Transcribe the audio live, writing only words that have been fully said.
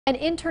An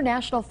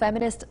international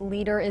feminist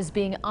leader is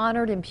being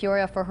honored in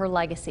Peoria for her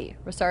legacy.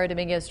 Rosario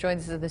Dominguez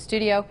joins us in the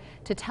studio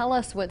to tell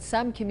us what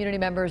some community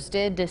members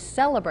did to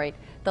celebrate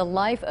the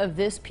life of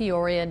this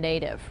Peoria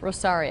native.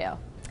 Rosario.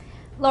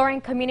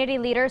 Lauren, community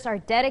leaders are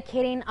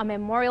dedicating a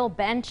memorial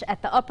bench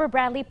at the Upper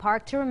Bradley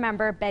Park to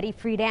remember Betty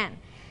Friedan.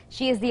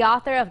 She is the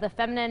author of the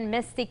Feminine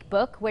Mystique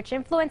book, which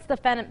influenced the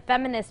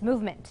feminist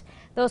movement.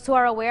 Those who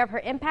are aware of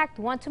her impact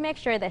want to make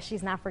sure that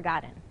she's not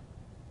forgotten.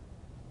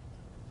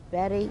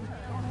 Betty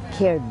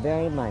cared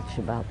very much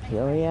about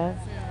Peoria,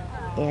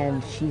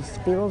 and she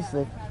feels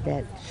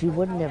that she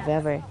wouldn't have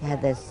ever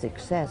had this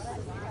success.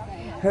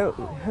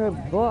 Her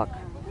book,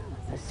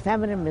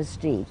 Feminine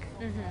Mystique,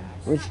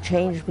 which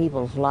changed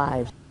people's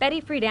lives. Betty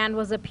Friedan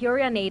was a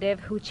Peoria native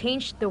who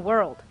changed the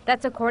world.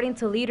 That's according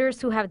to leaders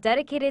who have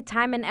dedicated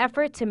time and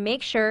effort to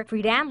make sure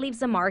Friedan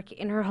leaves a mark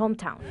in her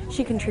hometown.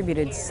 She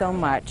contributed so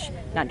much,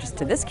 not just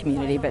to this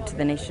community, but to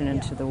the nation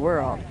and to the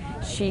world.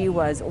 She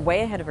was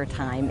way ahead of her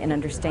time in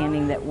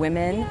understanding that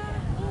women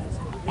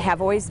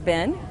have always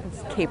been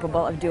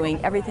capable of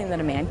doing everything that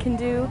a man can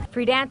do.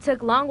 Friedan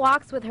took long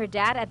walks with her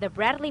dad at the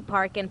Bradley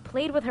Park and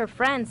played with her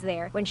friends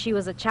there when she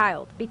was a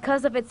child.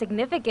 Because of its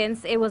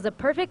significance, it was a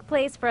perfect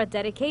place for a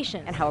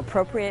dedication. And how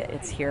appropriate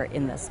it's here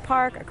in this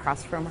park,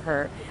 across from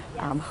her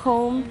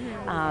home,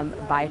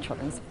 by a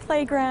children's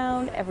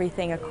playground,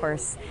 everything, of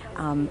course,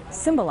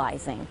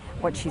 symbolizing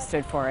what she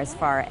stood for as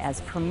far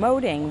as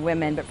promoting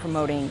women, but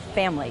promoting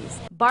families.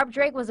 Barb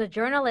Drake was a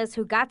journalist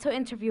who got to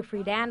interview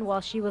Friedan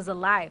while she was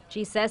alive.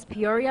 She says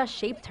Peoria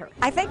shaped her.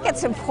 I think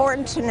it's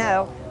important to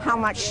know how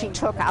much she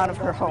took out of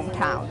her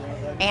hometown.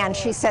 And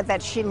she said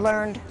that she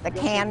learned the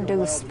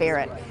can-do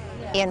spirit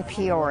in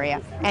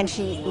Peoria, and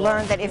she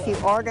learned that if you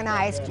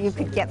organized, you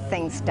could get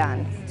things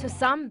done. To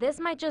some, this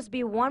might just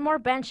be one more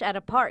bench at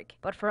a park,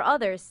 but for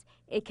others,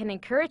 it can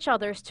encourage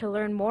others to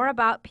learn more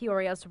about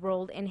Peoria's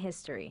role in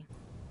history.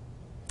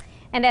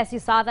 And as you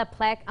saw, the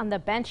plaque on the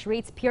bench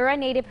reads, Peoria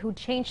native who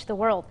changed the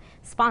world.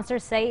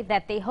 Sponsors say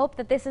that they hope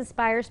that this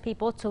inspires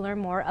people to learn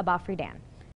more about Friedan.